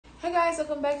Hey guys,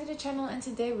 welcome back to the channel, and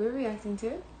today we're reacting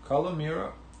to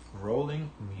Kalomira rolling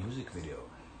music video.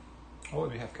 Oh,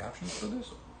 we have captions for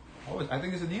this? Oh, I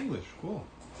think it's in English. Cool.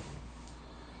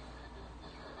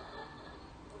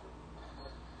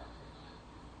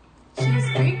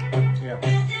 She's Greek? Yeah.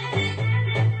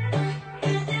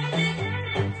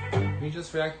 We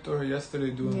just reacted to her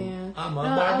yesterday doing I'm a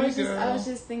Barbie girl. I was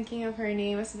just thinking of her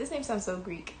name. I said, this name sounds so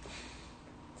Greek.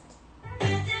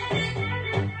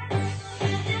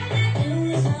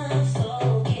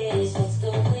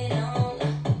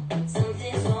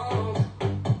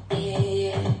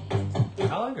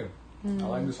 I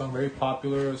like the song, very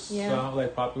popular sound,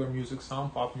 like popular music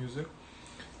sound, pop music.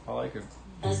 I like it.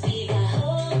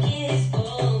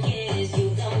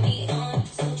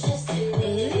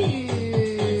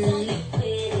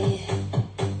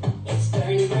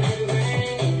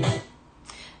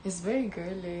 It's very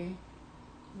girly,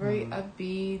 very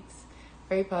upbeat,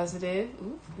 very positive.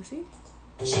 Ooh, let's see.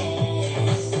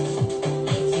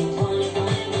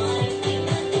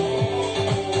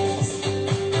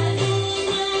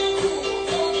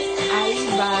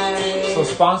 So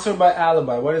sponsored by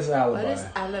Alibi. What is Alibi? What is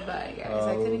Alibi, guys?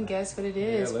 I couldn't guess what it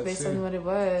is based on what it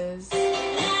was.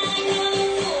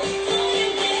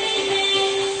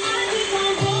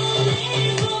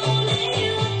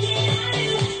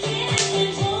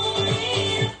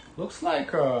 Looks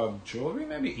like jewelry,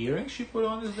 maybe earrings she put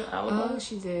on is the Alibi. Oh,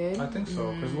 she did? I think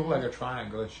so, because it looked like a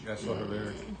triangle. I saw her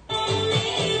lyric.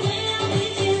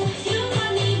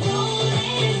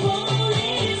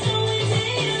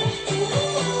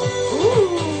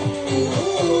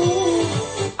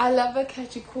 I love a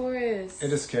catchy chorus.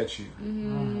 It is catchy.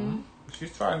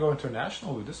 She's trying to go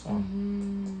international with this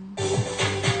one.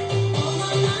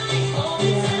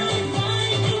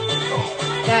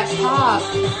 That pop,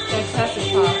 that classic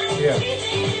pop. Yeah.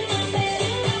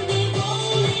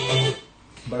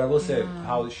 But I will say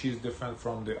how she's different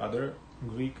from the other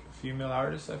Greek female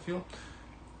artists, I feel.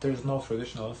 There's no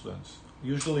traditional influence.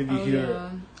 Usually we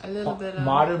hear a little bit of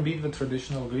modern beat with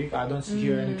traditional Greek. I don't see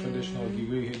here any traditional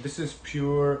Greek. This is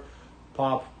pure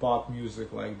pop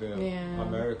music, like the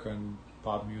American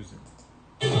pop music.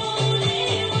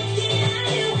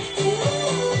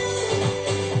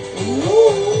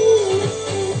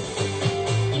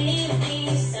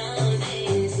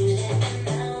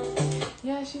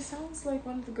 Yeah, she sounds like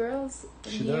one of the girls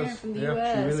She here does. from the Yeah,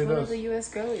 US. she really one does. of the US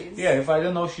girlies. Yeah, if I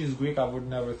didn't know she's Greek, I would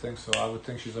never think so. I would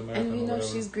think she's American. And we or know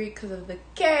whatever. she's Greek because of the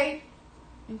K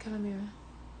in Kalomira.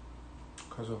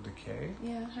 Because of the K?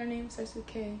 Yeah, her name starts with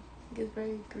K. It's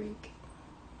very Greek.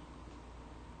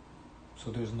 So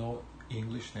there's no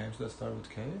English names that start with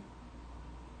K?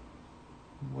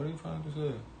 What are you trying to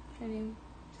say? Her name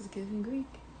just gives me Greek.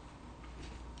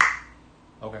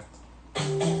 Okay.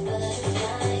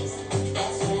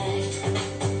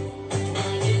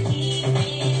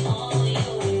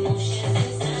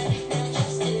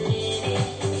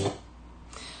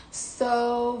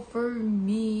 So for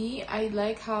me, I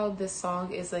like how the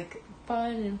song is like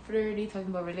fun and flirty, talking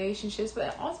about relationships,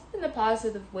 but also in a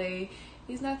positive way.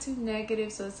 He's not too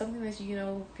negative, so it's something that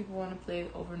people want to play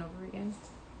over and over again.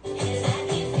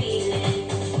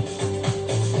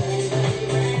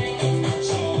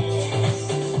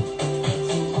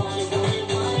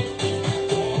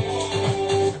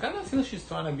 I kind of feel she's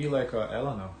trying to be like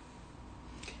Elena.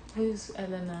 Who's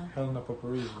Elena? Helena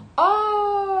Paparizou.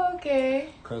 Oh, okay.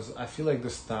 Because I feel like the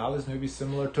style is maybe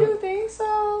similar to You think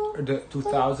so? the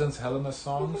 2000s Helena You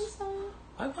songs. think so?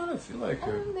 I kind of feel like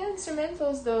it. The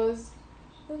instrumentals, those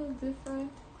a little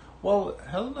different. Well,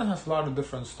 Helena has a lot of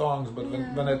different songs, but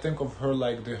when I think of her,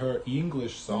 like her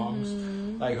English songs,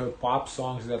 like her pop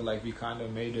songs that like we kind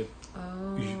of made it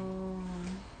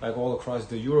like all across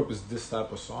the Europe is this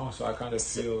type of song. So I kind of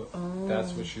feel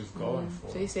that's what she's going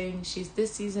for. So you're saying she's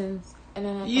this season's and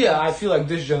then I feel like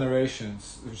this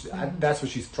generation's that's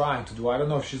what she's trying to do. I don't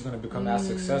know if she's going to become as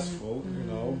successful,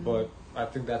 but I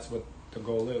think that's what the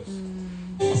goal is.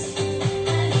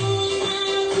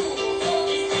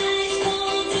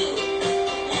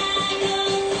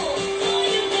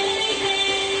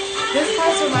 This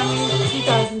has reminded me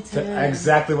of 2010.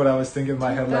 Exactly what I was thinking in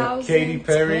my head, like Katy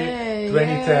Perry,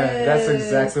 2010. That's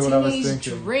exactly what I was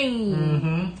thinking.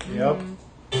 Dream. Yep.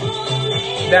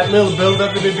 That little build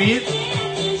up to the beat.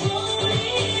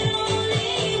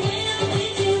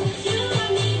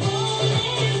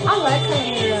 I like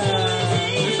Kalomira.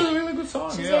 This is a really good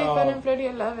song. She's very fun and flirty.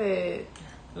 I love it.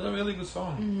 It's a really good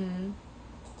song.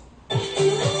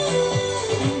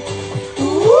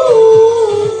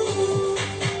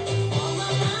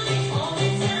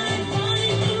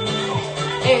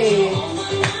 Hey.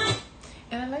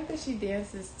 And I like that she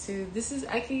dances too. This is,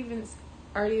 I can even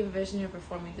already envision her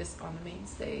performing this on the main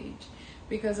stage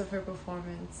because of her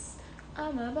performance.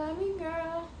 I'm a Barbie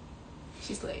girl.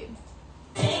 She slayed.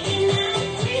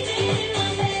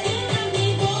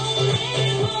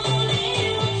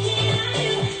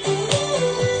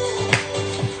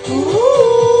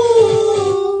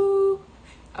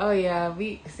 Oh yeah,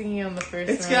 we singing on the first.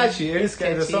 It's round. catchy. It's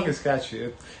catchy. The song is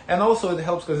catchy, and also it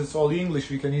helps because it's all English.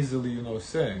 We can easily,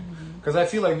 sing. Because I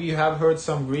feel like we have heard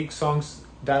some Greek songs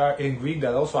that are in Greek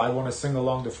that also I want to sing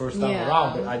along the first time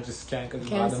around, but I just can't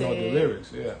because I don't know the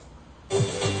lyrics. Yeah.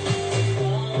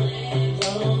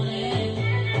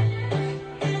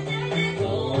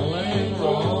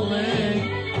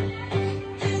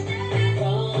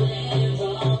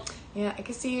 Yeah, I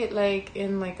can see it like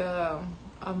in like a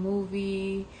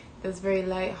movie that's very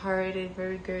lighthearted,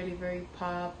 very girly, very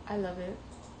pop. I love it.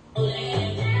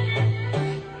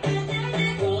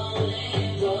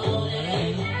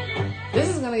 This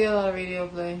is gonna get a lot of radio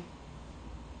play.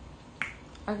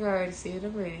 I can already see it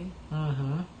already.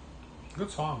 Good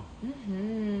song.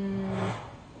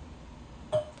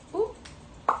 Ooh.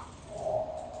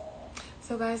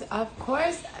 So guys, of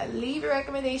course, leave your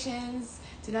recommendations.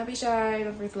 Do not be shy.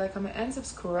 Don't forget to like, comment, and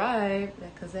subscribe.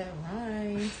 Because that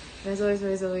rhymes. And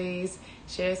as always,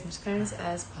 share as much kindness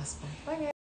as possible. Bye guys.